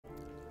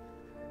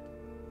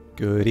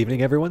Good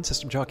evening, everyone.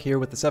 System Chalk here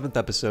with the 7th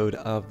episode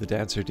of the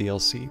Dancer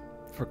DLC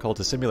for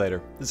Cultist Simulator.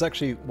 This is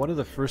actually one of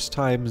the first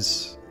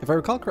times, if I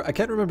recall correctly, I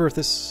can't remember if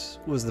this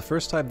was the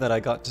first time that I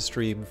got to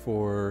stream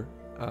for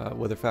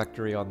Weather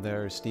Factory on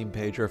their Steam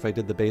page or if I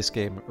did the base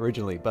game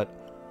originally, but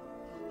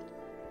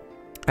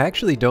I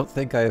actually don't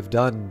think I have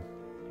done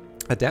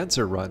a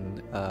Dancer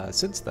run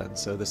since then,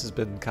 so this has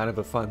been kind of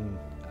a fun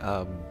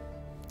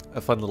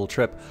little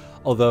trip.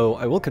 Although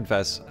I will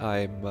confess,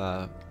 I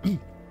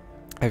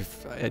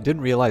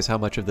didn't realize how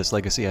much of this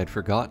legacy I'd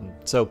forgotten.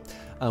 So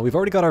we've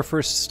already got our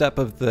first step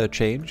of the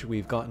change.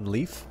 We've gotten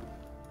Leaf.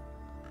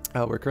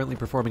 We're currently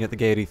performing at the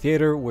Gaiety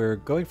Theatre. We're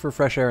going for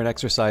fresh air and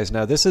exercise.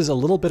 Now this is a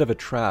little bit of a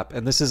trap,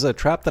 and this is a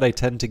trap that I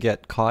tend to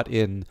get caught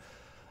in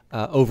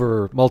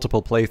over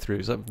multiple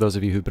playthroughs. Those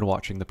of you who've been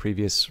watching the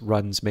previous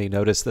runs may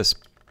notice this,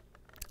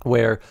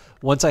 where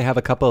once I have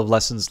a couple of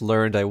lessons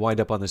learned, I wind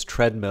up on this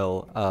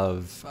treadmill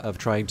of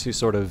trying to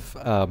sort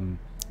of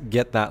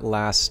get that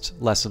last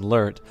lesson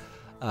learned.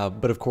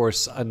 But of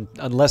course,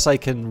 unless I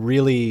can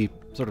really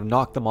sort of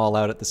knock them all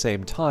out at the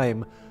same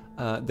time,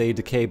 they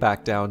decay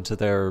back down to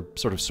their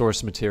sort of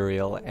source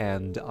material,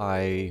 and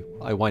I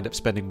wind up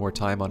spending more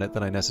time on it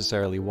than I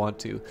necessarily want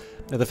to.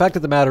 Now, the fact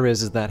of the matter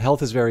is that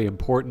health is very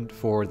important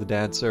for the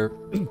dancer,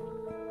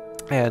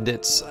 and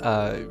it's,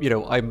 you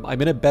know,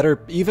 I'm in a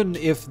better, even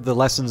if the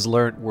lessons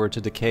learnt were to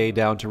decay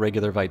down to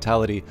regular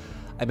vitality,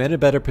 I'm in a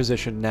better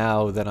position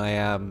now than I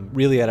am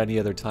really at any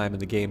other time in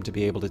the game to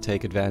be able to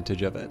take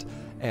advantage of it.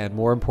 And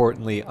more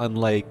importantly,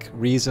 unlike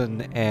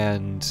Reason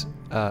and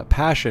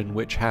Passion,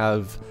 which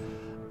have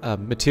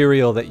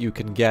material that you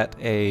can get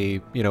a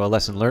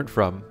lesson learnt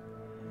from,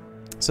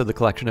 so the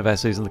collection of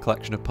essays and the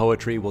collection of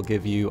poetry will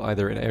give you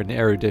either an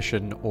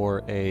erudition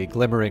or a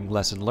glimmering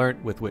lesson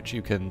learnt with which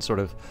you can sort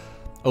of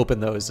open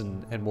those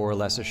and more or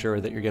less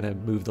assure that you're going to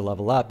move the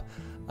level up.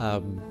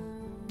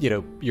 You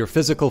know, your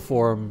physical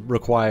form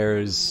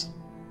requires,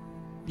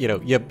 you know,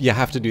 you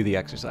have to do the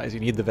exercise. You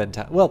need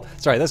the well,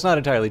 sorry, that's not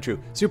entirely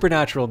true.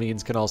 Supernatural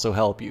means can also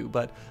help you,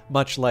 but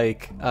much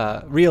like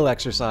real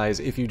exercise,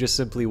 if you just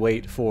simply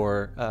wait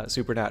for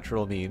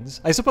supernatural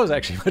means, I suppose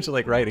actually much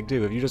like writing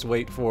too, if you just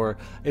wait for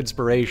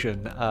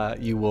inspiration,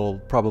 you will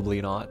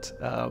probably not,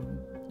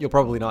 you'll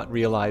probably not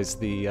realize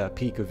the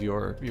peak of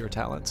your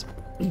talents.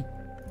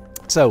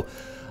 So,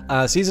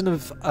 Season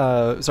of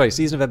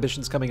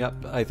Ambitions coming up.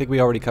 I think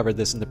we already covered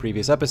this in the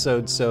previous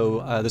episode,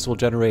 so this will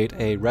generate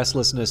a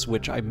restlessness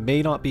which I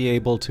may not be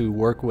able to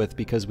work with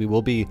because we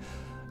will be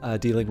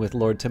dealing with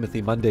Lord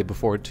Timothy Monday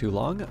before too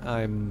long.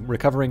 I'm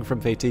recovering from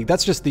fatigue.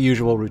 That's just the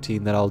usual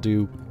routine that I'll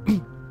do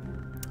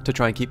to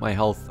try and keep my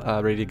health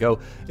ready to go.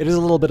 It is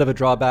a little bit of a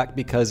drawback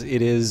because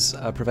it is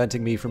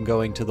preventing me from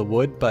going to the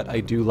wood, but I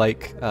do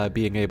like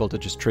being able to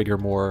just trigger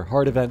more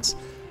hard events.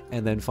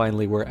 And then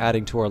finally, we're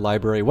adding to our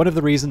library. One of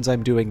the reasons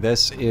I'm doing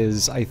this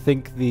is I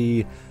think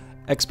the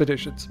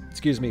expeditions,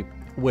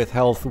 with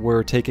health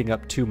were taking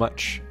up too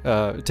much,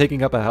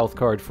 taking up a health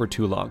card for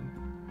too long.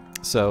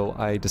 So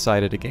I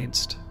decided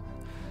against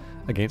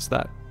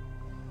that.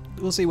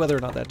 We'll see whether or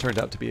not that turned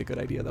out to be a good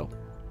idea, though.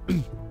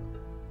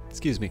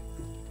 Excuse me.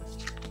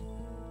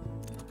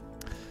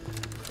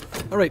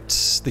 All right,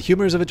 The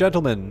Humors of a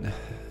Gentleman.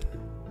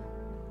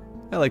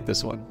 I like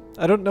this one.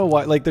 I don't know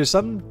why. Like, there's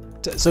some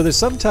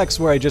texts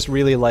where I just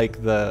really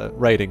like the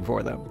writing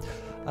for them.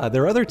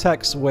 There are other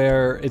texts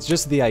where it's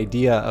just the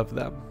idea of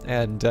them,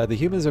 and The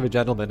Humors of a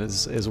Gentleman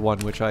is one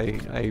which I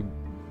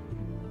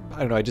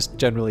don't know, I just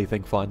generally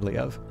think fondly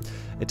of.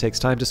 It takes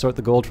time to sort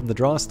the gold from the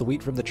dross, the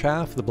wheat from the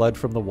chaff, the blood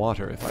from the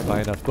water. If I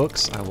buy enough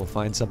books, I will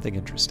find something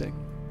interesting.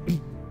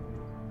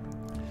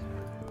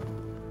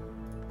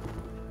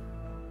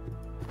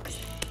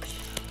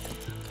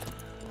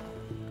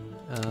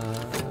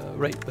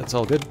 Right, that's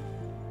all good.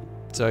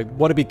 So I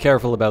want to be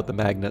careful about the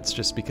magnets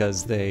just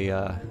because they,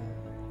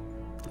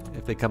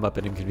 if they come up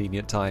at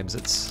inconvenient times,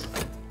 it's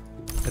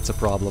a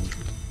problem.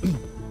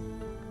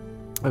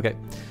 Okay.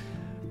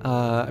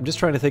 I'm just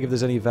trying to think if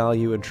there's any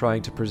value in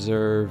trying to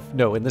preserve...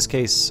 No, in this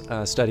case,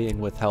 studying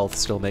with health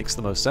still makes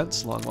the most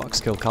sense. Long walks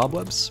kill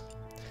cobwebs.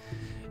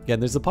 Again,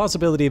 there's the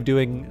possibility of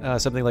doing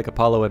something like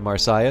Apollo and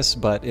Marsyas,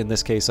 but in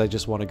this case I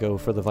just want to go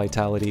for the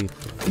vitality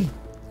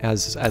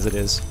as it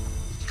is.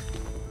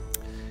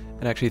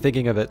 And actually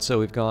thinking of it, so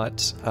we've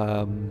got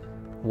 1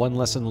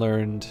 lesson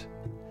learned,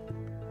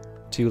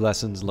 2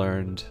 lessons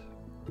learned.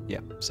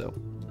 Yeah, so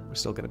we're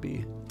still gonna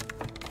be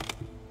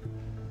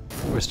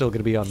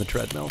on the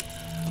treadmill.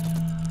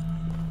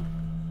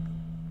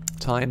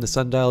 Time the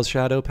sundial's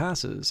shadow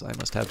passes. I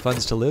must have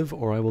funds to live,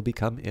 or I will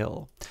become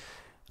ill.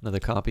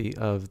 Another copy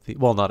of the,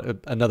 well, not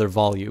another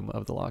volume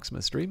of the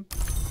Locksmith's Dream.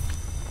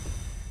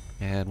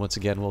 And once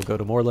again, we'll go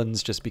to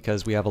Moreland's just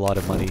because we have a lot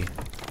of money.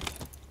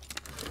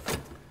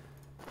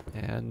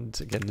 And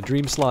again, the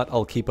dream slot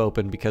I'll keep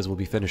open because we'll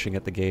be finishing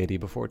at the Gaiety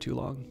before too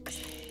long.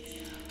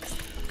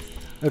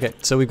 Okay,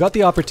 so we've got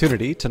the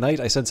opportunity. Tonight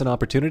I sense an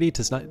opportunity.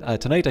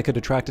 Tonight I could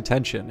attract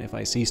attention if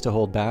I cease to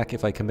hold back,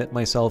 if I commit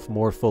myself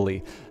more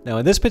fully. Now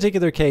in this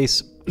particular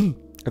case, I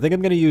think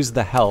I'm going to use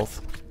the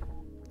health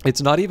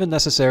It's not even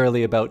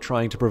necessarily about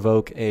trying to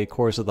provoke a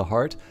Course of the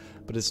Heart,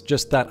 but it's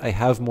just that I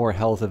have more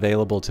health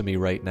available to me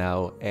right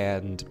now,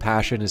 and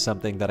passion is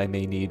something that I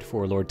may need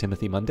for Lord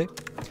Timothy Monday.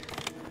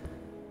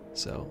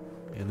 So,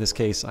 in this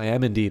case, I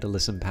am indeed a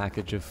lissome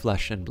package of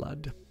flesh and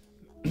blood.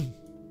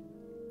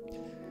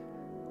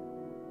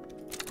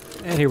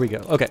 And here we go.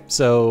 Okay,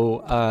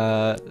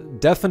 so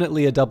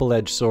definitely a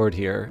double-edged sword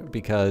here,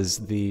 because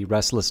the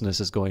restlessness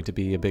is going to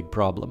be a big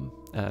problem,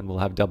 and we'll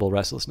have double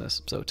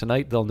restlessness. So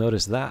tonight they'll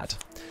notice that.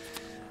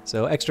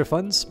 So extra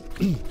funds.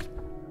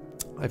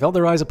 I felt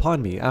their eyes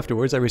upon me.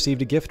 Afterwards I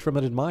received a gift from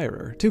an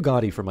admirer. Too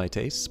gaudy for my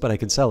tastes, but I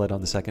can sell it on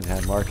the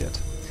second-hand market.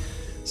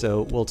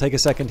 So we'll take a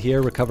second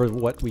here, recover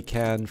what we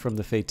can from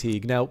the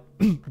fatigue. Now,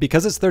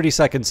 because it's 30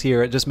 seconds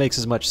here, it just makes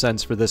as much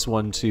sense for this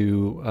one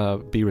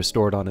to be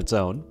restored on its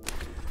own.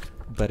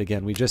 But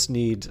again, we just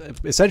need,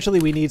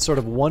 essentially we need sort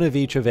of one of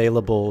each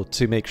available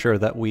to make sure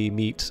that we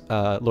meet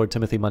Lord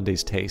Timothy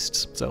Monday's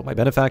tastes. So my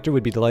benefactor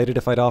would be delighted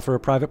if I'd offer a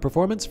private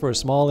performance for a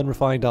small and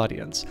refined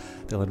audience.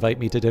 They'll invite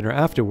me to dinner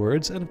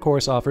afterwards, and of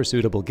course offer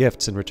suitable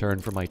gifts in return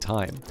for my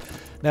time.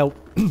 Now,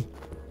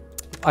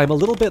 I'm a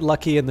little bit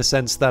lucky in the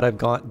sense that I've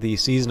got the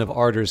Season of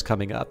Ardors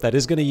coming up. That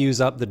is going to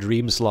use up the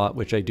dream slot,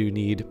 which I do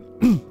need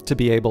to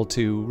be able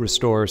to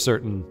restore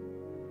certain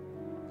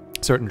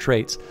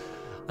traits.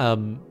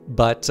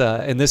 But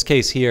in this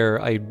case here,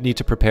 I need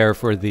to prepare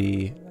for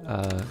the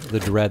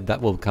dread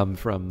that will come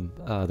from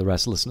the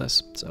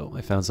restlessness. So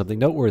I found something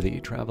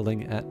noteworthy,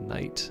 traveling at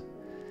night.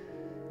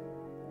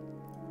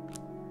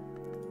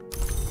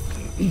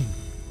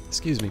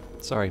 Excuse me,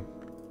 sorry.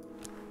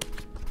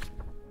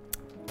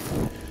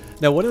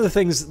 Now, one of the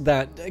things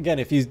that, again,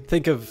 if you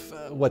think of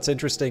what's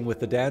interesting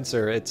with the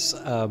Dancer, it's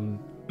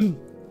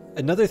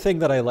another thing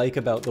that I like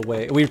about the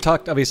way... We've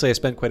talked, obviously I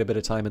spent quite a bit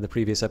of time in the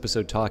previous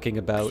episode talking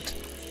about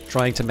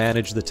trying to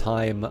manage the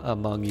time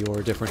among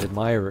your different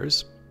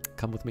admirers.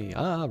 Come with me.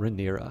 Ah,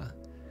 Rhaenyra.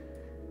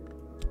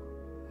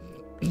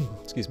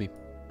 Excuse me.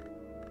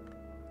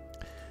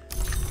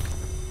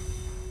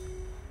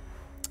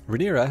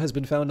 Rhaenyra has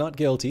been found not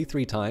guilty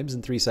 3 times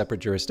in 3 separate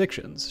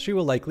jurisdictions. She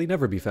will likely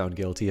never be found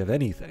guilty of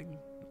anything.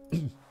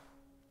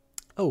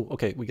 Oh,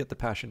 okay, we get the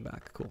passion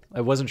back. Cool.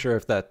 I wasn't sure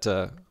if that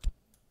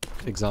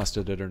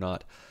exhausted it or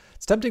not.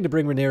 It's tempting to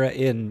bring Rhaenyra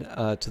in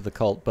to the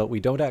cult, but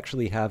we don't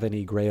actually have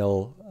any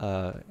Grail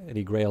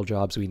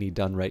jobs we need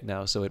done right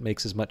now, so it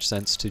makes as much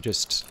sense to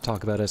just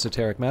talk about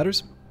esoteric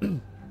matters.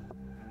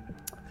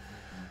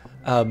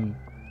 But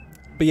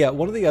yeah,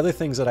 one of the other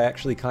things that I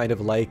actually kind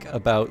of like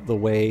about the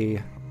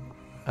way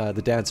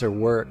the Dancer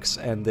works,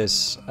 and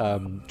this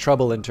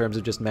trouble in terms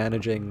of just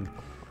managing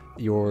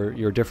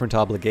your different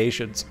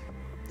obligations,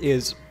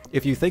 is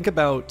if you think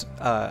about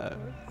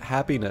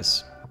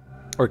happiness,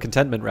 or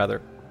contentment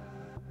rather,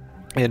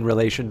 in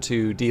relation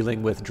to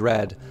dealing with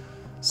dread.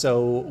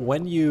 So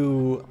when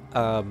you,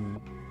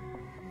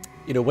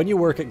 when you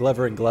work at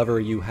Glover and Glover,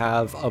 you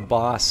have a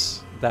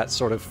boss that's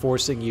sort of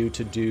forcing you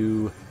to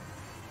do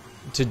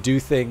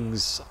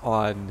things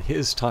on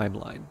his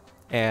timeline.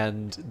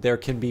 And there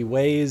can be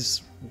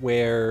ways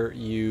where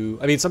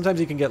sometimes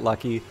you can get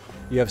lucky.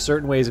 You have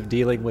certain ways of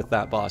dealing with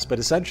that boss, but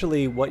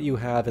essentially what you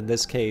have in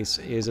this case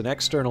is an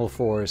external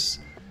force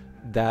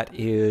that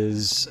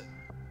is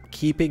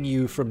keeping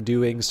you from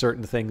doing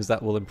certain things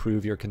that will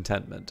improve your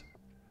contentment,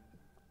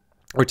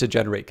 or to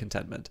generate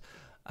contentment.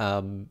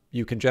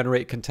 You can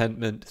generate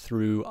contentment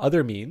through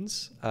other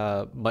means,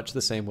 much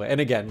the same way.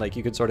 And again, like,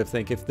 you could sort of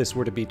think, if this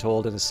were to be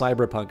told in a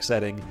cyberpunk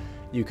setting,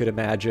 you could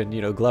imagine,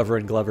 Glover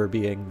and Glover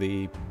being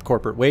the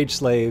corporate wage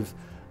slave,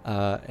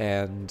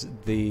 and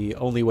the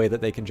only way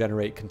that they can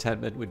generate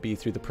contentment would be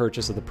through the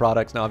purchase of the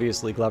products. Now,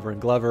 obviously, Glover and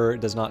Glover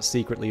does not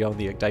secretly own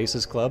the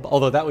Ecdysis Club,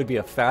 although that would be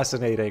a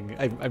fascinating...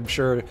 I'm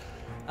sure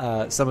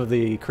some of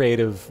the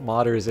creative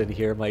modders in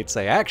here might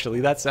say,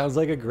 actually, that sounds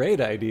like a great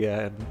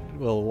idea, and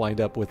we'll wind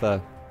up with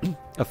a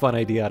fun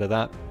idea out of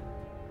that.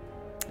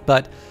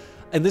 But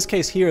in this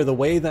case here, the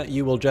way that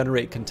you will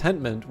generate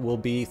contentment will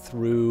be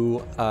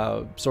through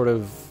sort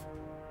of,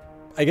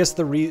 I guess,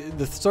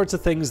 the sorts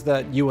of things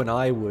that you and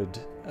I would,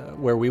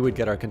 where we would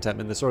get our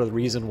contentment, the sort of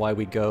reason why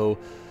we go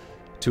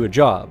to a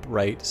job,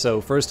 right? So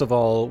first of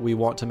all, we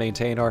want to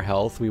maintain our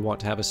health. We want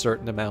to have a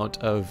certain amount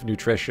of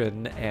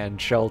nutrition and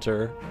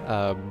shelter.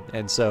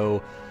 And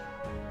so,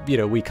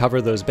 we cover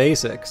those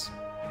basics.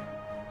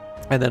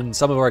 And then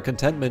some of our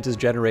contentment is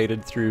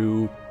generated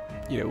through,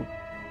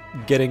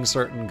 getting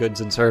certain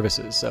goods and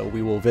services. So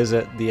we will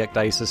visit the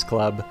Ecdysis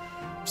Club.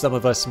 Some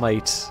of us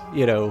might,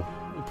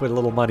 put a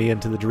little money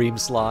into the dream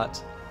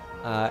slot.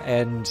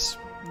 And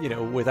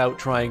without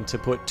trying to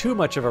put too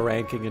much of a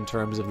ranking in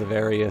terms of the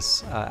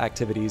various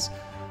activities,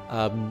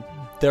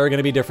 there are going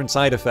to be different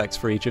side effects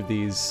for each of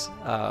these,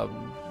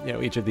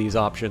 each of these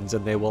options,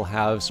 and they will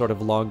have sort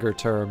of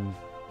longer-term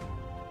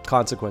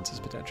consequences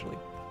potentially.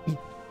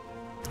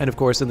 And of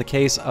course, in the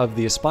case of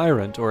the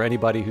aspirant, or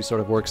anybody who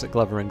sort of works at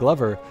Glover and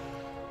Glover,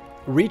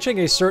 reaching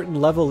a certain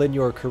level in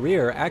your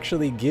career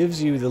actually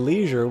gives you the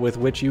leisure with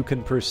which you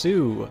can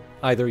pursue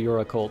either your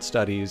occult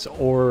studies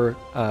or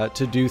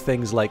to do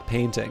things like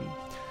painting.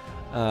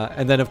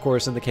 And then, of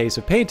course, in the case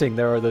of painting,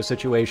 there are those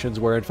situations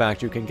where, in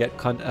fact, you can get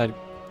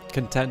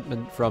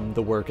contentment from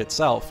the work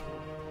itself.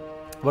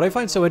 What I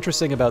find so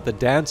interesting about the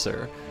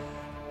dancer,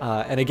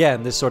 and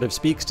again, this sort of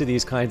speaks to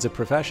these kinds of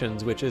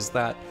professions, which is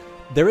that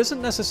there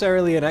isn't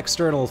necessarily an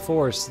external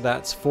force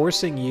that's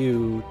forcing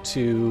you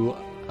to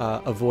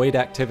avoid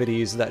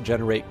activities that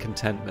generate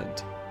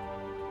contentment.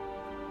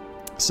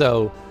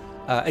 So,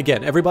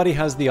 again, everybody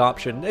has the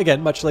option,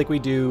 again, much like we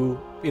do,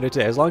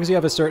 today. As long as you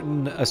have a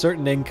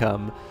certain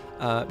income,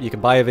 you can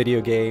buy a video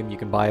game, you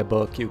can buy a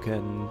book, you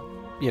can,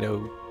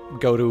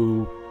 go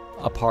to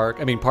a park.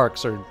 I mean,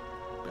 parks are,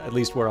 at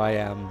least where I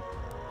am,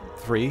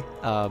 free.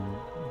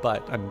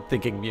 But I'm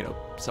thinking,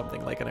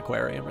 something like an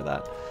aquarium or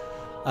that.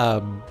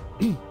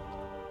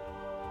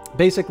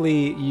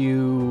 Basically,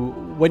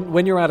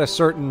 when you're at a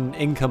certain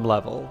income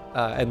level,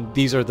 and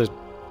these are the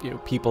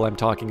people I'm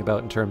talking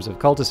about in terms of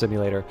Cultist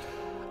Simulator,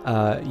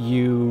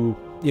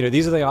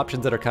 these are the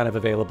options that are kind of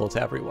available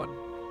to everyone.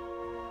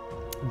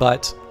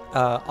 But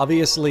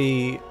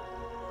obviously,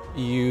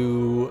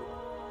 you're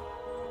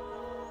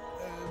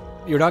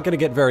not going to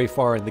get very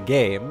far in the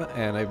game,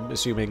 and I'm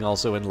assuming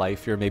also in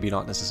life you're maybe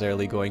not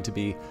necessarily going to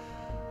be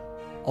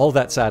all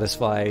that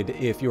satisfied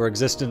if your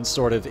existence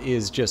sort of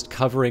is just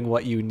covering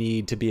what you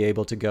need to be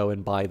able to go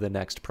and buy the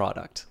next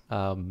product.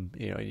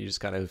 You just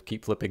kind of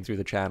keep flipping through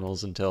the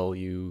channels until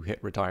you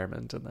hit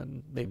retirement, and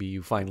then maybe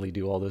you finally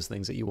do all those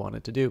things that you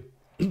wanted to do.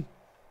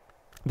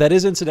 That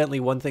is incidentally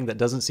one thing that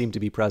doesn't seem to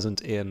be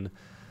present in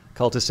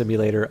Cultist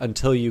Simulator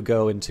until you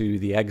go into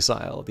the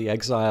Exile. The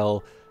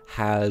Exile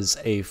has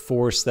a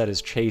force that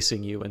is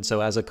chasing you, and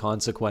so as a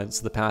consequence,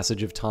 the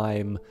passage of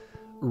time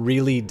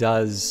really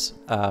does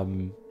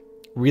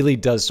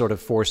sort of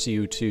force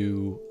you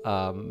to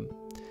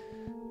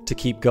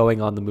keep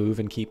going on the move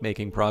and keep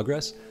making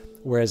progress.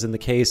 Whereas in the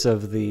case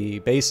of the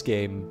base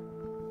game,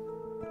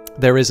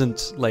 there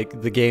isn't, like,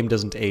 the game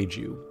doesn't age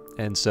you,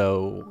 and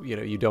so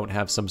you don't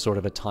have some sort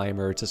of a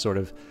timer to sort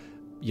of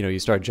you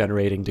start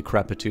generating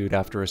decrepitude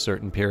after a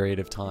certain period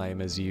of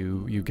time as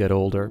you get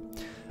older.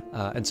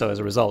 And so as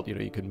a result,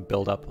 you can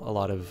build up a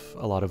lot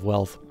of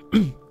wealth,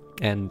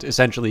 and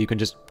essentially you can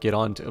just get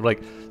on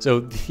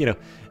to,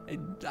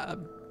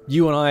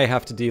 you and I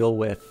have to deal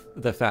with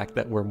the fact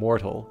that we're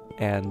mortal,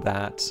 and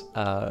that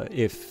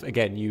if,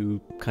 again, you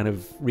kind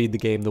of read the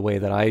game the way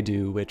that I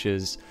do, which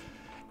is,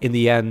 in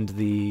the end,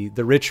 the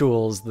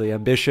rituals, the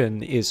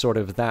ambition is sort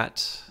of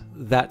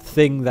that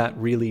thing that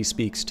really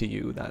speaks to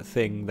you, that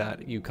thing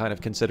that you kind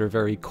of consider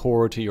very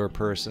core to your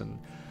person.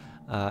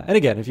 And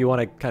again, if you want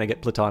to kind of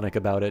get platonic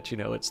about it,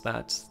 it's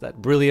that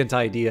brilliant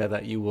idea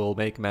that you will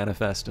make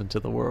manifest into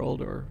the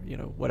world, or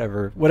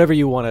whatever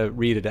you want to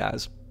read it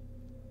as.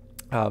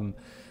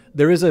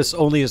 There is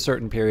only a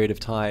certain period of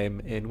time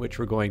in which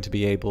we're going to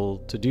be able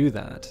to do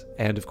that.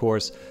 And of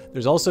course,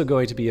 there's also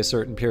going to be a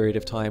certain period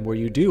of time where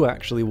you do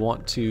actually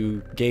want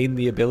to gain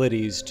the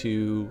abilities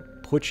to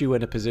put you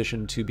in a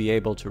position to be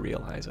able to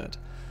realize it.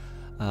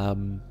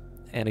 And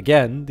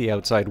again, the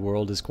outside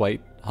world is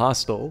quite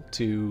hostile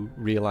to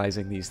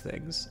realizing these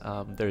things.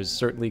 There's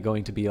certainly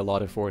going to be a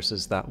lot of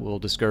forces that will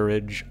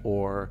discourage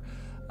or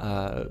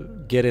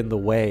get in the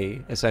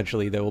way.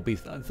 Essentially, there will be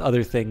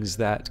other things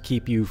that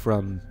keep you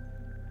from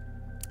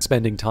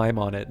spending time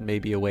on it in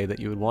maybe a way that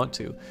you would want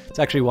to. It's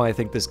actually why I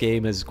think this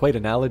game is quite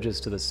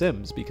analogous to The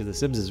Sims, because The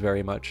Sims is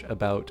very much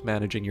about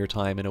managing your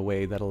time in a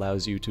way that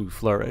allows you to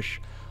flourish.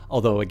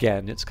 Although,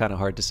 again, it's kind of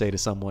hard to say to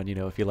someone,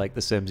 if you like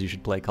The Sims, you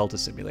should play Cultist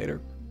Simulator.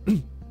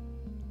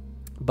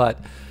 But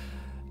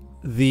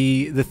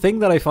the thing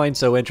that I find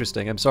so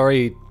interesting, I'm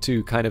sorry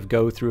to kind of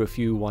go through a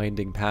few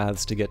winding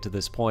paths to get to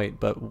this point,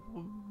 but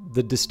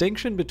the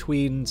distinction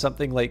between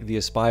something like the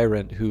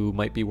aspirant who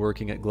might be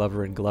working at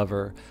Glover &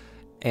 Glover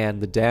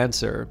and the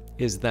dancer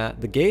is that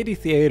the Gaiety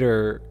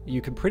Theatre, you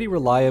can pretty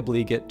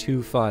reliably get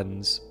 2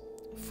 funds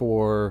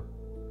for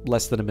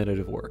less than a minute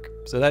of work.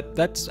 So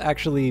that's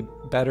actually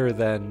better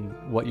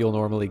than what you'll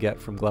normally get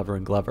from Glover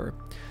 & Glover.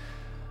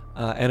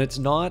 And it's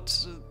not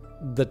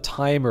the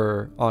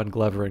timer on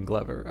Glover &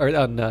 Glover, or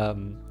on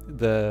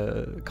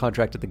the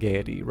contract at the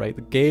Gaiety, right?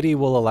 The Gaiety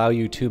will allow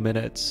you 2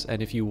 minutes,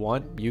 and if you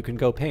want, you can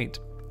go paint.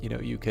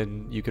 You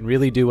can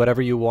really do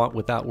whatever you want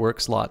with that work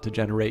slot to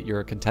generate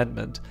your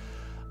contentment.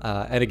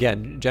 And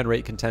again,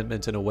 generate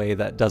contentment in a way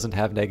that doesn't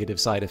have negative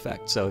side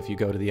effects. So if you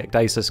go to the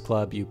Ecdysis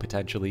Club, you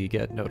potentially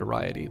get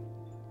notoriety.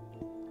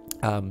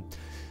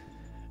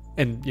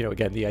 And,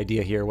 again, the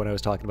idea here when I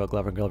was talking about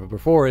Glover & Glover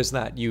before is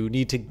that you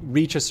need to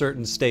reach a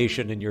certain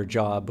station in your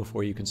job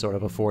before you can sort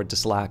of afford to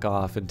slack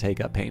off and take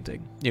up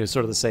painting.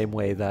 Sort of the same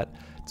way that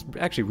it's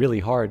actually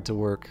really hard to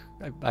work.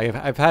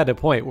 I've had a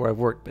point where I've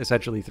worked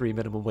essentially 3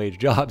 minimum wage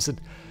jobs,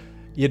 and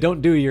you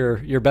don't do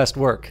your best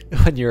work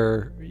when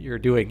you're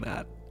doing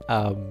that.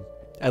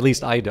 At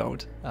least I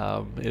don't.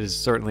 It is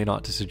certainly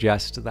not to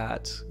suggest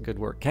that good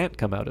work can't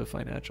come out of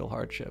financial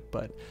hardship,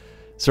 but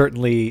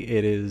certainly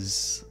it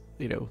is,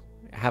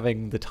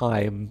 having the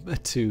time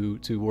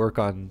to work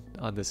on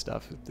this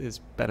stuff is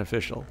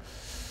beneficial.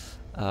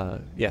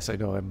 Yes, I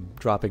know I'm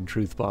dropping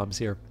truth bombs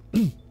here.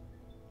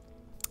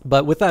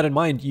 But with that in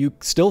mind, you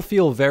still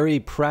feel very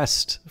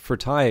pressed for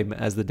time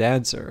as the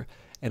dancer,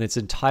 and it's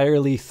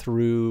entirely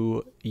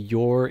through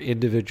your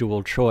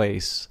individual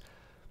choice.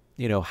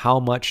 You know, how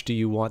much do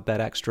you want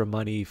that extra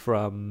money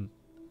from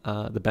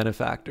the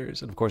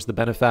benefactors? And of course, the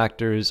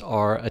benefactors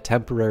are a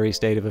temporary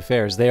state of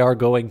affairs. They are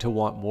going to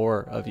want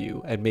more of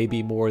you, and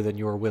maybe more than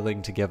you're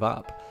willing to give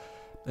up.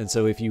 And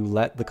so if you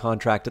let the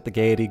contract at the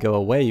Gaiety go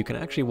away, you can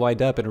actually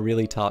wind up in a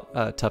really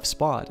tough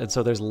spot. And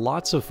so there's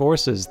lots of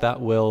forces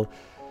that will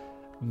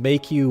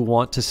make you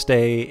want to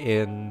stay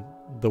in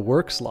the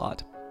work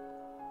slot.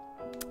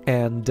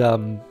 And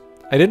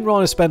I didn't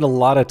want to spend a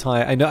lot of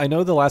time. I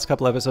know the last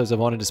couple episodes I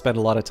wanted to spend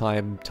a lot of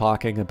time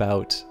talking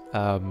about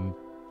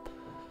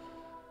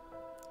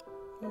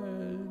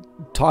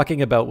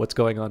what's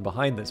going on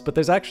behind this, but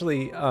there's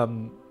actually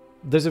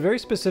there's a very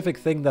specific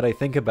thing that I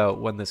think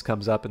about when this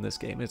comes up in this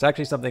game. It's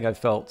actually something I've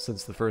felt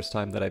since the first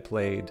time that I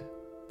played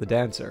the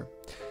Dancer.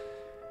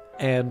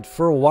 And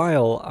for a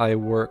while, I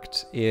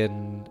worked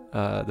in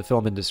the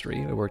film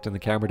industry. I worked in the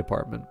camera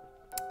department.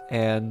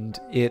 And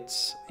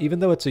even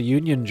though it's a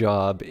union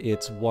job,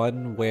 it's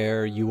one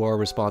where you are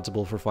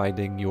responsible for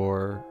finding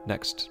your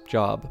next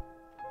job.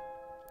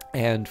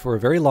 And for a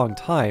very long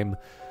time,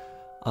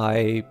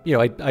 I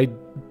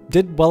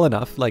did well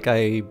enough. Like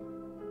I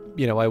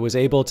was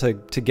able to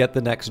get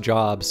the next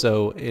job.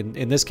 So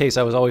in this case,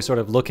 I was always sort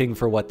of looking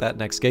for what that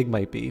next gig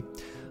might be.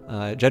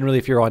 Generally,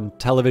 if you're on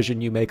television,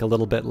 you make a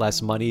little bit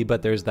less money,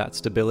 but there's that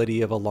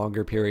stability of a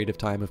longer period of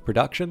time of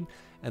production.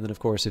 And then, of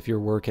course, if you're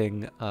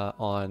working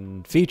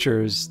on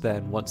features,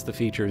 then once the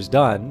feature's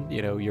done,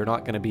 you're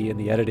not going to be in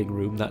the editing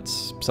room.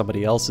 That's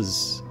somebody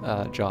else's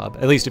job.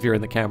 At least if you're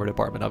in the camera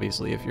department.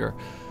 Obviously, if you're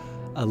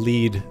a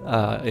lead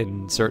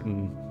in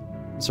certain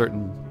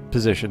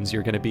positions,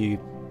 you're going to be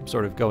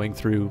sort of going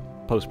through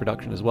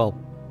post-production as well.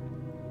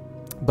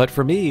 But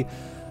for me,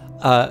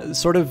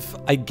 sort of,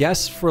 I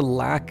guess, for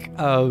lack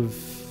of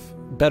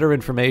better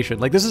information,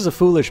 like, this is a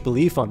foolish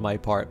belief on my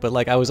part, but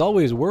like, I was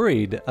always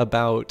worried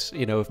about,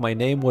 if my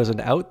name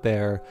wasn't out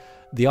there,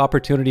 the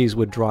opportunities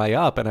would dry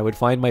up and I would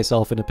find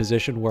myself in a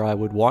position where I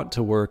would want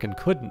to work and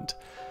couldn't.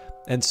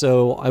 And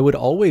so I would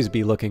always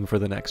be looking for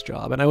the next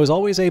job, and I was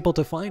always able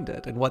to find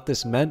it. And what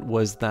this meant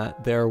was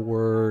that there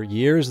were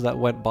years that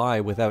went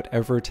by without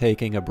ever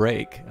taking a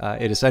break.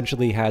 It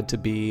essentially had to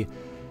be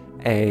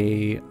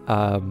a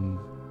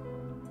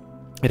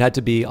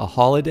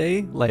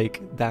holiday,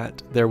 like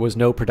that there was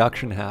no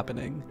production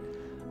happening.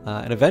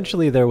 And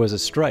eventually there was a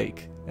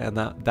strike, and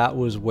that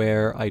was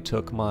where I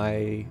took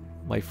my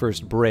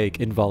first break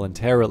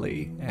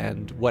involuntarily.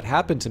 And what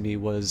happened to me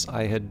was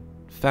I had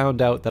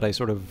found out that I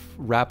sort of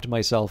wrapped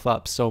myself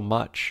up so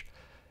much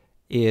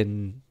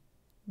in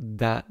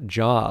that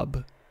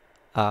job.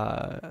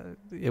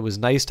 It was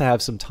nice to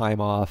have some time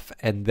off,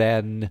 and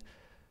then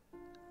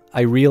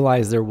I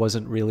realized there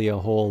wasn't really a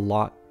whole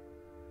lot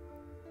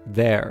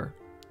there.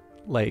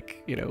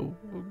 Like,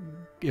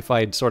 if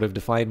I'd sort of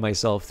defined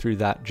myself through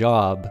that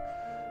job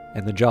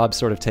and the job's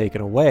sort of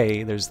taken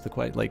away, there's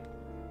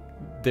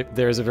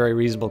there's a very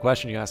reasonable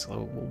question you ask,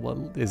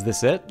 well, is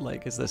this it?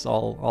 Like, is this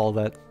all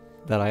that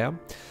I am?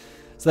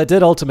 So that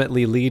did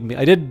ultimately lead me.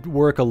 I did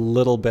work a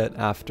little bit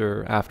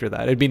after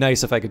that. It'd be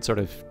nice if I could sort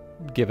of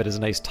give it as a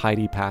nice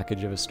tidy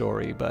package of a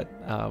story, but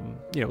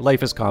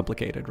life is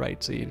complicated,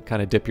 right? So you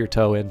kind of dip your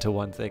toe into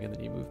one thing and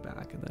then you move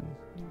back,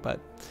 but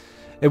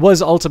it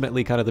was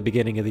ultimately kind of the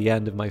beginning of the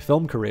end of my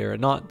film career,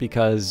 and not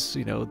because,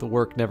 the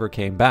work never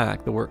came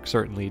back. The work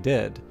certainly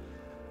did.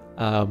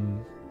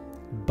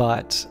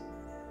 But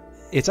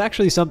it's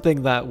actually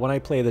something that when I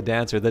play the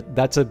Dancer,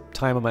 that's a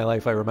time of my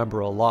life I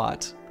remember a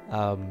lot.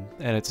 And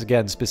it's,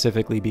 again,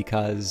 specifically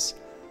because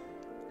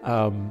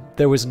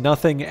there was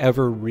nothing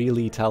ever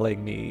really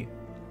telling me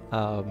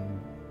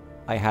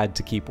I had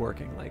to keep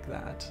working like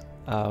that.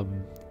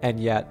 And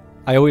yet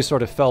I always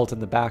sort of felt in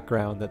the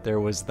background that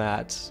there was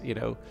that,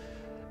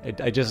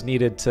 I just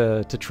needed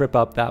to trip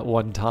up that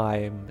one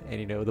time,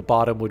 and the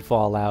bottom would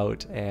fall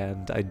out,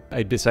 and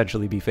I'd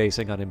essentially be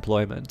facing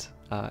unemployment.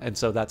 And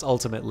so that's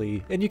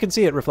ultimately, and you can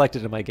see it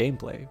reflected in my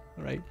gameplay,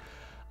 right?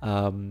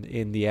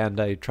 In the end,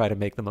 I try to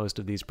make the most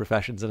of these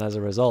professions, and as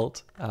a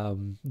result,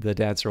 the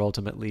Dancer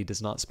ultimately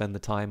does not spend the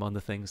time on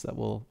the things that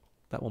will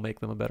make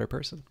them a better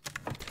person.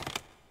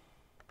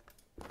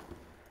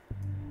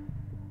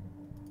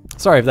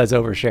 Sorry if that's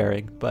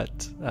oversharing,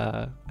 but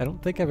I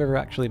don't think I've ever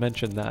actually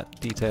mentioned that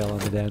detail on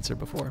the Dancer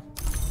before.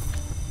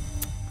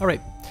 All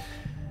right.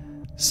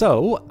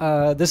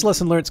 So this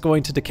lesson learned's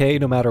going to decay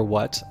no matter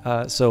what.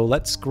 So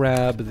let's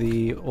grab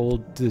the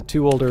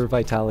two older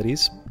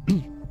vitalities.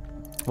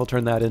 We'll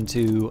turn that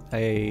into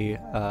a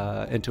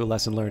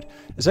lesson learned.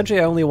 Essentially,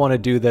 I only want to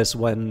do this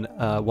when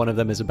one of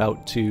them is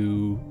about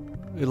to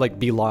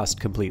be lost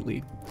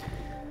completely.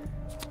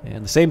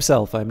 And the same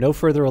self, I'm no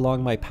further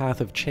along my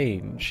path of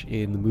change.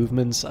 In the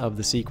movements of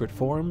the secret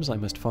forms, I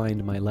must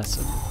find my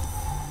lesson.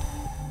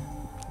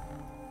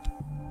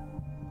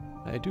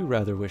 I do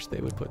rather wish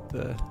they would put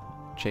the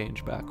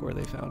change back where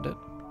they found it.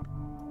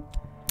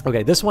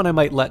 Okay, this one I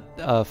might let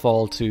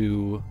fall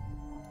to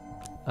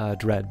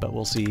dread, but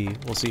we'll see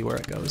where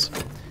it goes.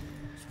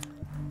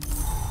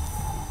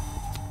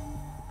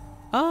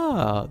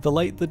 Ah, the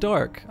light, the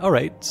dark.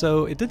 Alright,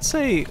 so it did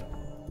say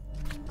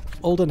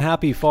old and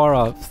happy far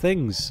off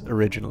things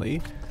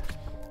originally,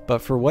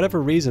 but for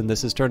whatever reason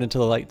this has turned into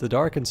the light, the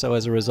dark, and so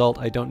as a result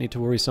I don't need to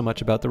worry so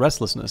much about the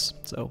restlessness.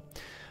 So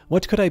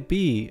what could I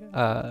be?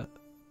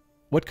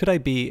 What could I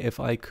be if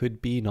I could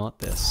be not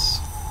this?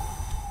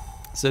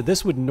 So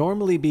this would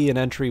normally be an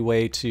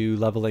entryway to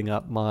leveling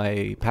up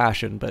my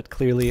passion, but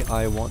clearly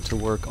I want to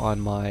work on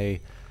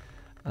my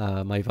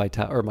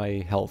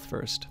my health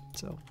first.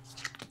 So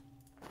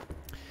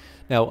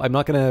now I'm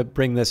not going to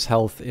bring this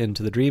health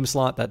into the dream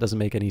slot. That doesn't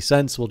make any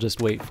sense. We'll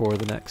just wait for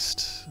the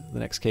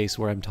next case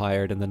where I'm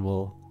tired, and then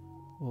we'll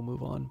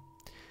move on.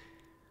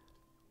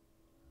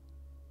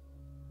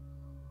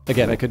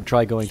 Again, I could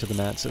try going to the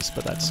Mantis,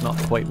 but that's not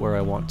quite where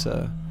I want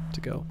to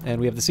go. And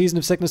we have the Season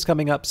of Sickness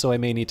coming up, so I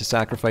may need to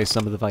sacrifice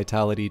some of the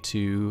vitality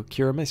to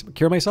cure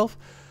myself.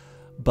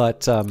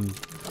 But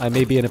I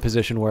may be in a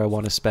position where I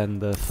want to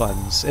spend the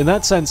funds. In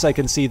that sense, I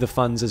can see the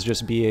funds as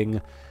just being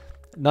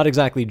not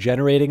exactly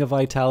generating a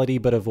vitality,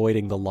 but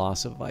avoiding the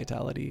loss of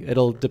vitality.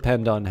 It'll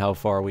depend on how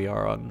far we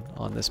are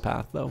on this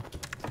path, though.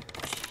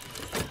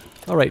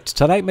 Alright,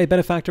 tonight my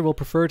benefactor will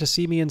prefer to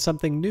see me in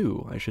something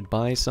new. I should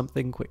buy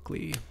something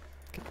quickly.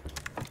 Okay.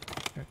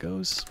 There it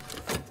goes.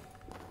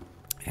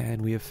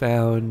 And we have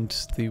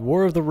found the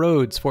War of the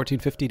Roads,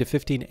 1450 to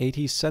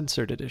 1580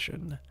 Censored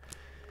Edition.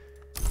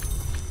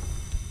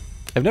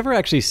 I've never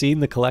actually seen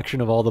the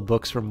collection of all the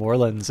books from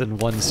Morelands in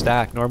one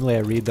stack. Normally I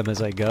read them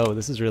as I go.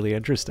 This is really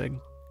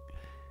interesting.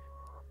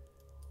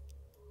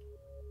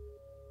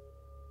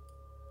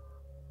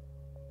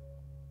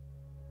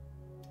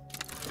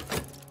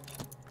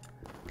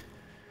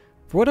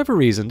 For whatever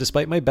reason,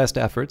 despite my best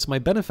efforts, my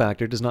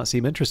benefactor does not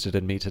seem interested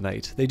in me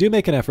tonight. They do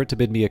make an effort to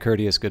bid me a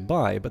courteous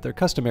goodbye, but their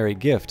customary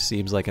gift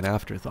seems like an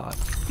afterthought.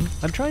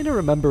 I'm trying to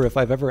remember if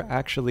I've ever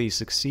actually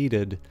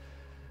succeeded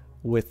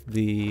with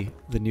the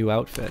new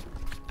outfit.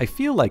 I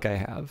feel like I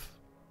have.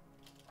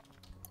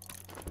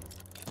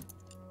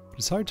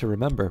 It's hard to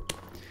remember.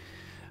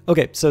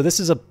 Okay, so this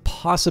is a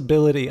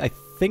possibility. I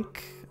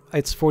think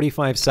it's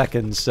 45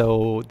 seconds,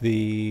 so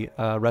the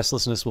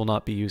restlessness will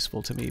not be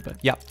useful to me. But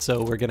yeah,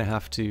 so we're gonna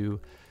have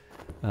to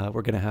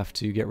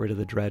get rid of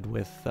the dread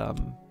with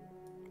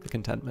the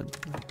contentment,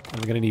 and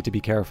we're gonna need to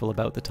be careful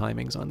about the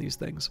timings on these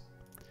things.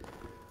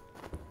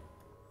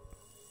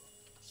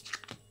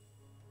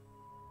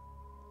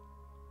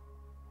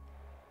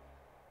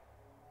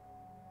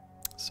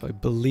 So I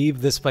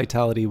believe this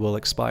vitality will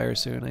expire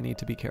soon. I need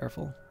to be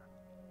careful.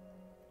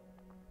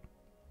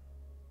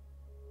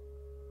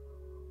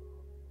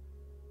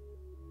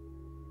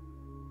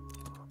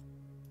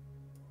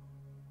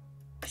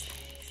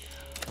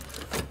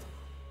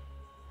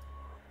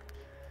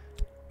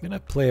 I'm going to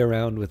play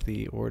around with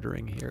the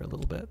ordering here a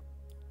little bit.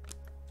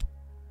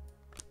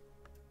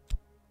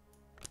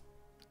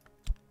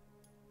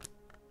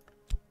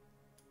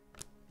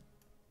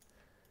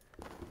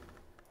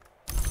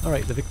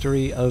 Alright, the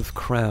Victory of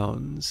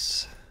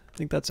Crowns. I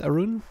think that's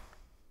Arun?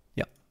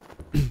 Yeah.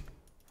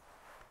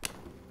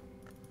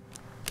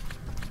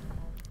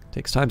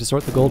 Takes time to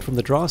sort the gold from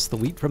the dross, the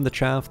wheat from the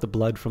chaff, the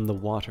blood from the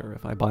water.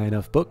 If I buy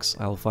enough books,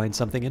 I'll find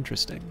something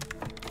interesting.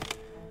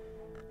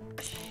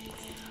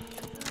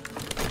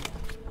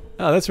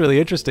 Oh, that's really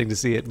interesting to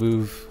see it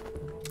move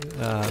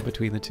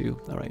between the two.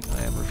 Alright,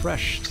 I am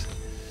refreshed.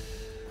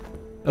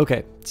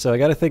 Okay, so I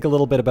gotta think a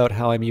little bit about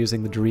how I'm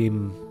using the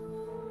dream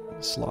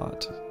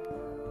slot.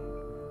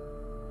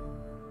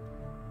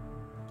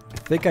 I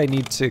think I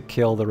need to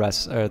kill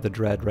the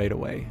dread right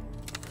away.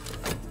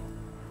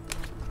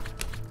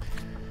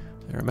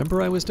 I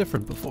remember I was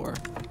different before.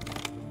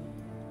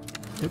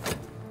 Yep.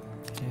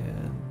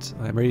 And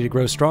I'm ready to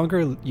grow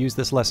stronger. Use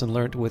this lesson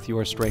learned with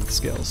your strength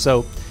skill.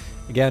 So,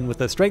 again, with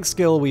the strength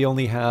skill, we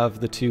only have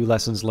the 2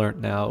 lessons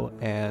learnt now,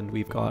 and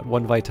we've got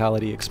 1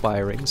 vitality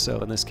expiring. So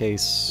in this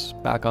case,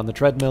 back on the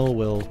treadmill,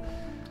 we'll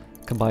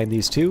combine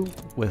these 2.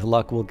 With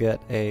luck, we'll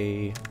get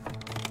a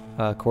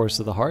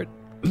Course of the Heart.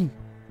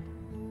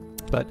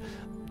 But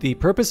the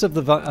purpose of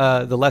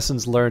the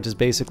lessons learned is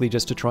basically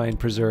just to try and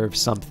preserve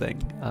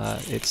something.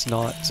 It's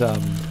not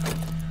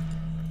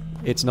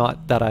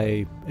that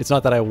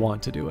I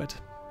want to do it.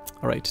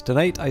 All right,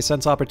 tonight I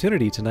sense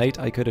opportunity. Tonight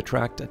I could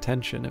attract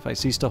attention if I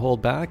cease to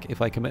hold back, if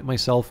I commit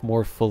myself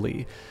more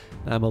fully.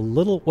 I'm a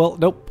little, well,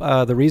 nope,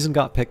 the reason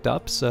got picked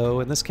up, so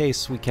in this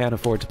case we can't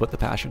afford to put the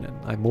passion in.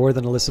 I'm more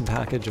than a listen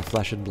package of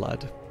flesh and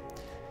blood.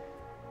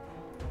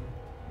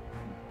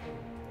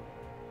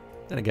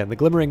 And again, the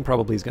glimmering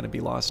probably is going to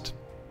be lost.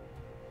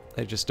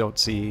 I just don't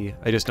see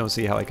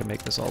how I can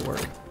make this all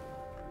work.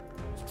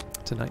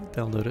 Tonight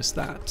they'll notice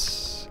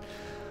that.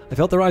 I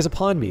felt their eyes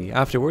upon me.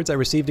 Afterwards, I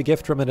received a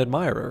gift from an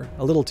admirer.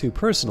 A little too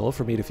personal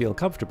for me to feel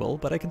comfortable,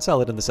 but I can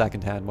sell it in the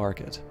second-hand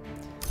market.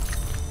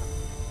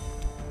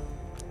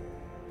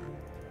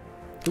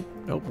 Oop,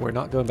 nope, we're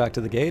not going back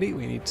to the Gaiety.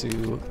 We need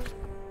to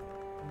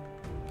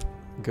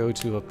go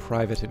to a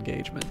private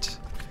engagement.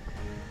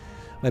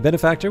 My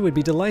benefactor would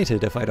be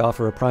delighted if I'd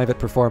offer a private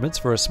performance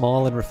for a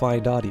small and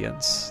refined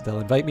audience. They'll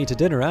invite me to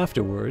dinner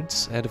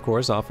afterwards, and of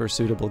course offer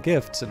suitable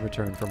gifts in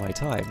return for my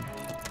time.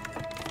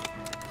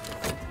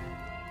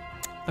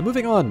 I'm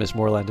moving on, Miss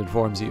Moreland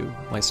informs you.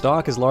 My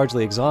stock is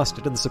largely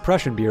exhausted and the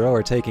Suppression Bureau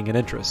are taking an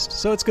interest,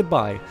 so it's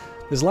goodbye.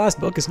 This last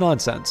book is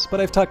nonsense, but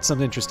I've tucked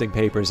some interesting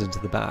papers into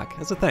the back,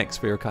 as a thanks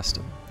for your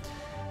custom.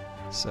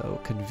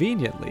 So,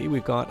 conveniently,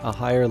 we've got a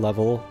higher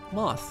level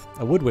moth,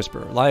 a wood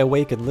whisperer. Lie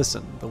awake and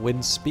listen. The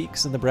wind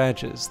speaks in the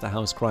branches. The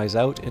house cries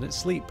out in its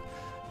sleep.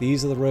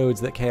 These are the roads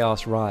that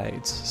chaos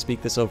rides.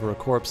 Speak this over a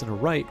corpse in a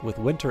rite with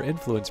winter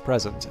influence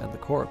present, and the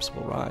corpse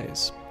will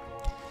rise.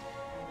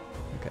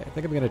 Okay, I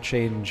think I'm going to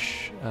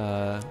change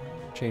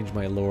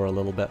my lore a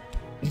little bit.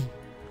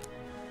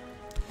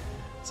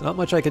 There's not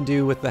much I can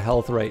do with the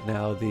health right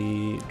now.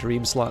 The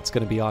dream slot's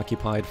going to be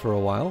occupied for a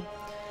while.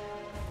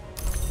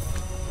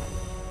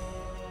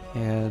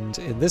 And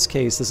in this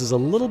case, this is a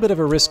little bit of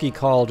a risky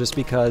call just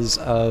because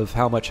of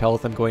how much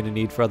health I'm going to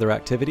need for other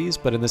activities,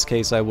 but in this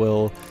case I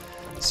will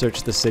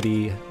search the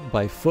city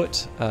by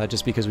foot,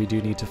 just because we do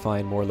need to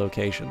find more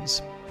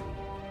locations.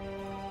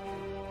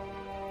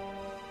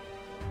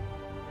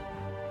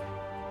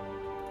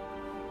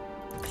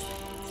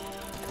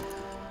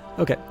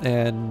 Okay,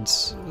 and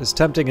as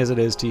tempting as it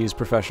is to use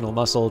professional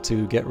muscle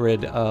to get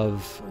rid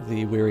of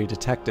the weary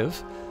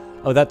detective...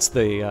 Oh, that's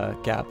the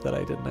gap that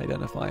I didn't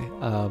identify.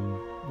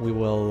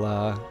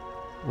 We'll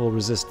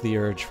resist the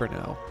urge for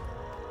now.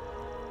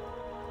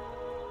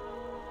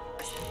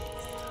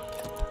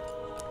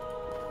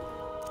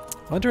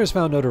 Hunter has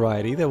found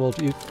notoriety. They will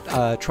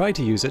try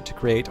to use it to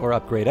create or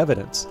upgrade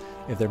evidence.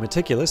 If they're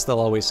meticulous, they'll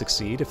always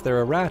succeed. If they're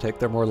erratic,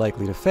 they're more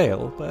likely to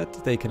fail,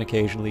 but they can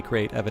occasionally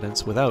create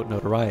evidence without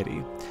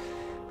notoriety.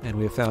 And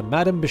we have found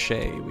Madame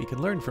Bichet. We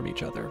can learn from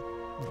each other.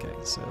 Okay,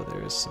 so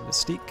there's some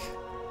mystique.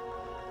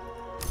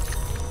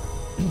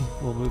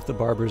 We'll move the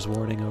barber's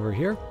warning over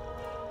here.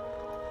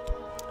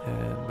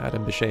 And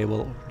Madame Bichet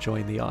will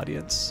join the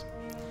audience.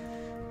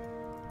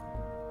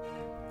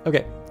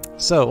 Okay,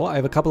 so I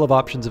have a couple of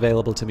options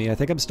available to me. I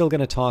think I'm still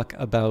going to talk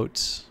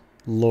about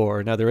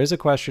lore. Now, there is a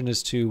question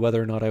as to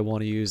whether or not I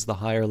want to use the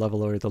higher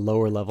level or the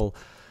lower level.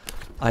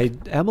 I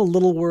am a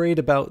little worried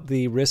about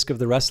the risk of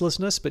the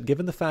restlessness, but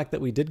given the fact that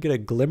we did get a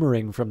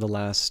glimmering from the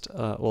last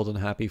Old and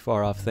Happy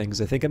Far Off Things,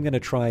 I think I'm going to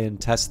try and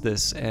test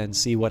this and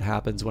see what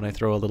happens when I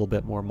throw a little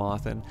bit more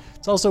moth in.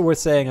 It's also worth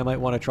saying I might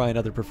want to try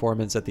another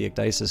performance at the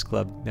Igdisis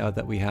Club now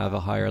that we have a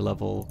higher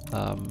level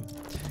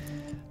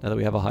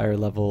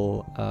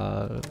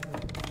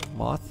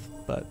moth,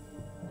 but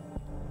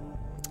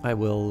I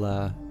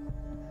will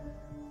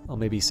I'll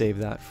maybe save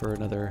that for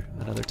another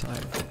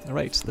time. All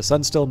right, the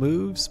sun still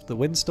moves, the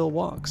wind still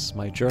walks.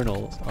 My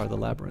journals are the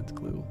labyrinth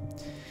clue.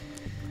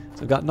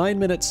 So I've got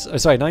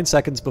 9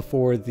 seconds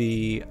before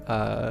the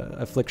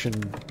affliction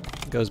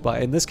goes by.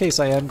 In this case,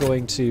 I am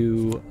going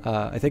to,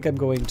 I think I'm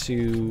going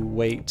to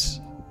wait.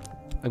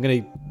 I'm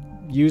going to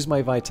use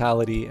my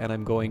vitality, and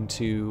I'm going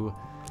to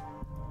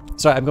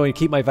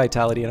keep my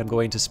vitality, and I'm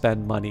going to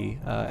spend money.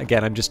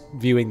 Again, I'm just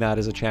viewing that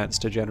as a chance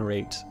to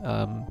generate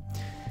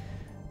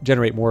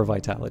more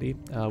vitality.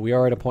 We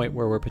are at a point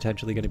where we're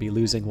potentially going to be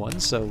losing one,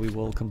 so we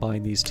will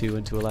combine these two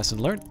into a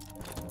lesson learned.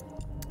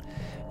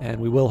 And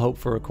we will hope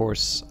for a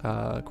course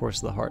of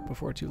the heart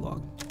before too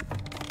long.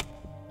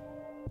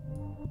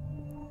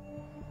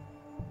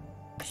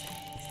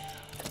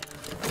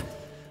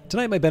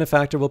 Tonight my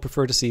benefactor will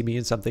prefer to see me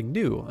in something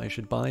new. I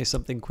should buy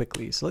something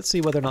quickly. So let's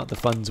see whether or not the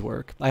funds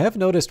work. I have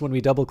noticed when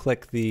we double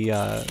click the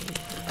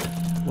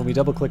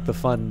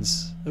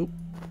funds. Oh.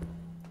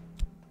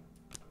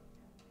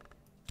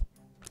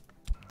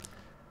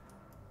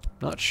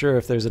 Not sure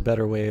if there's a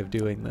better way of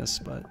doing this,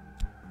 but...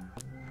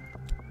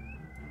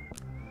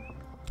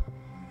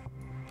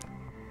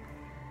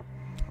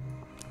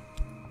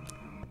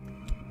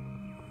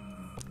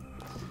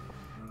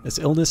 This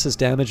illness has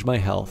damaged my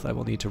health. I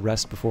will need to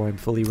rest before I'm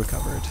fully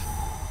recovered.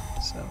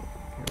 So,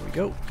 here we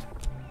go.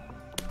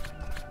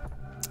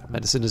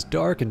 Medicine is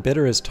dark and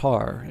bitter as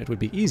tar. It would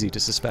be easy to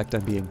suspect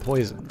I'm being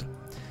poisoned.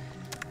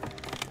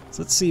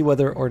 So let's see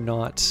whether or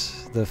not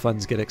the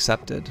funds get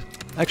accepted.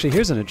 Actually,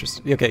 here's an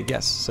interesting... Okay,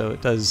 yes, so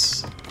it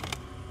does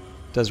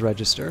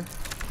register.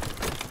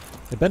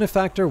 My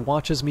benefactor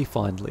watches me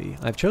fondly.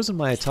 I've chosen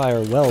my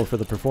attire well for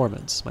the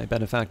performance. My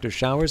benefactor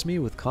showers me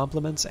with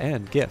compliments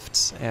and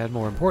gifts. And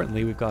more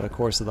importantly, we've got a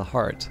course of the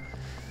heart.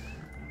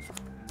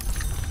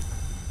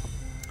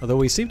 Although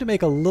we seem to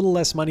make a little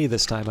less money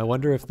this time. I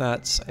wonder if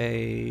that's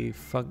a...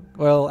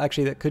 Well,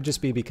 actually, that could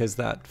just be because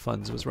that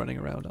funds was running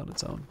around on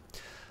its own.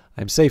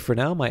 I'm safe for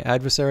now. My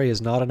adversary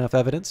has not enough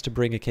evidence to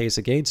bring a case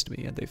against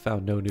me, and they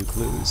found no new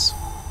clues.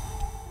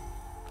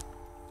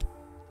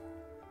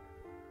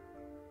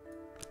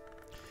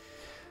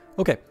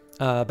 Okay,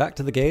 back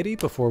to the Gaiety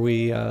before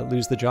we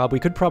lose the job. We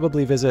could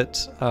probably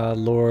visit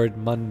Lord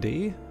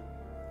Mundy,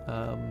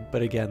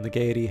 but again, the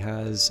Gaiety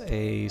has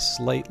a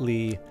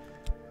slightly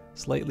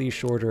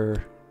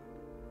shorter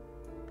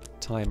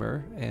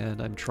timer,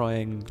 and I'm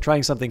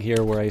trying something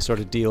here where I sort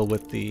of deal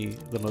with the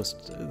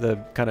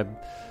kind of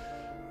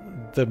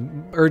the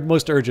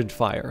most urgent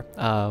fire.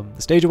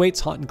 The stage awaits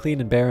hot and clean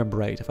and bare and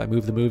bright. If I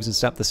move the moves and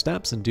step the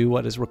steps and do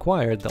what is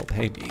required, they'll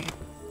pay me.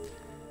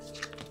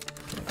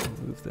 Okay,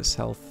 I'll move this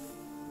health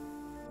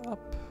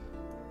up.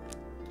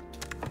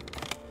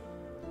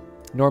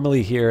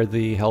 Normally here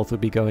the health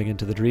would be going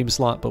into the dream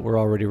slot, but we're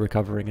already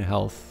recovering a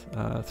health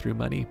through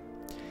money.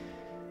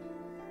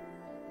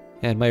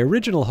 And my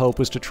original hope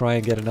was to try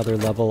and get another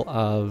level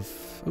of...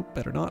 Oh,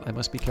 better not. I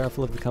must be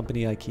careful of the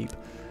company I keep.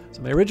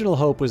 So my original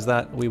hope was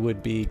that we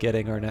would be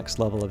getting our next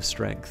level of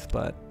strength,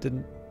 but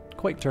didn't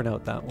quite turn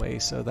out that way,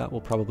 so that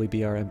will probably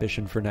be our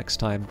ambition for next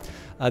time.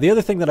 The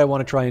other thing that I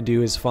want to try and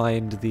do is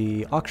find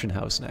the auction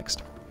house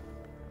next.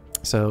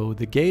 So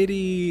the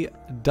gaiety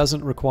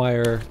doesn't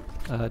require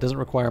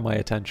my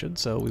attention,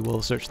 so we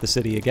will search the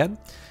city again.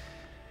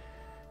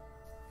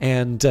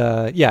 And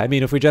yeah, I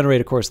mean, if we generate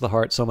a Course of the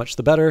Heart, so much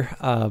the better.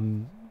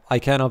 I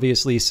can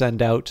obviously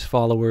send out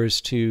followers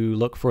to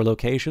look for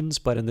locations,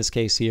 but in this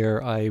case here,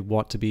 I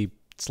want to be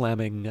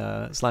slamming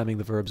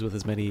the verbs with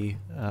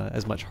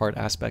as much heart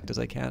aspect as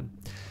I can.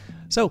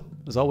 So,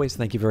 as always,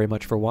 thank you very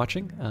much for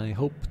watching. I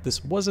hope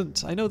this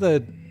wasn't... I know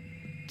the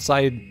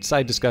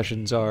side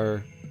discussions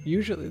are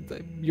usually...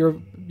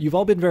 You've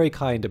all been very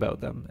kind about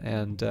them,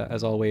 and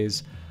as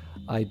always,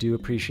 I do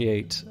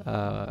appreciate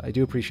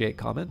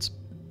comments.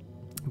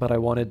 But I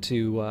wanted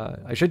to,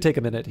 I should take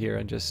a minute here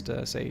and just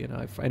say, you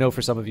know, I know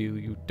for some of you,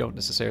 you don't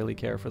necessarily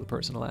care for the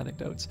personal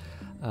anecdotes.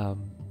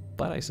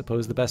 But I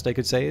suppose the best I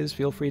could say is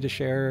feel free to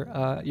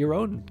share your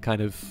own kind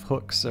of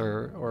hooks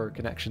or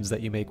connections that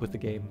you make with the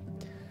game.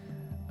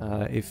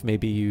 If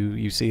maybe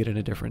you see it in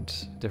a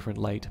different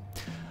light.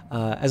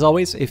 As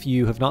always, if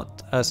you have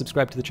not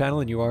subscribed to the channel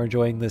and you are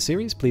enjoying the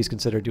series, please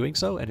consider doing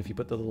so. And if you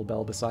put the little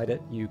bell beside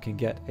it, you can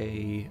get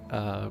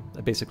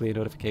basically a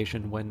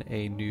notification when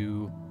a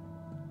new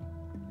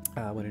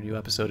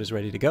episode is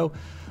ready to go.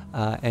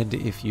 And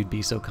if you'd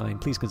be so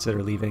kind, please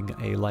consider leaving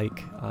a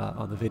like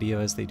on the video,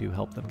 as they do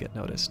help them get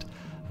noticed.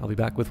 I'll be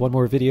back with one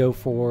more video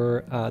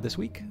for this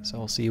week, so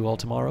I'll see you all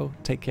tomorrow.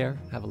 Take care.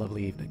 Have a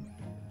lovely evening.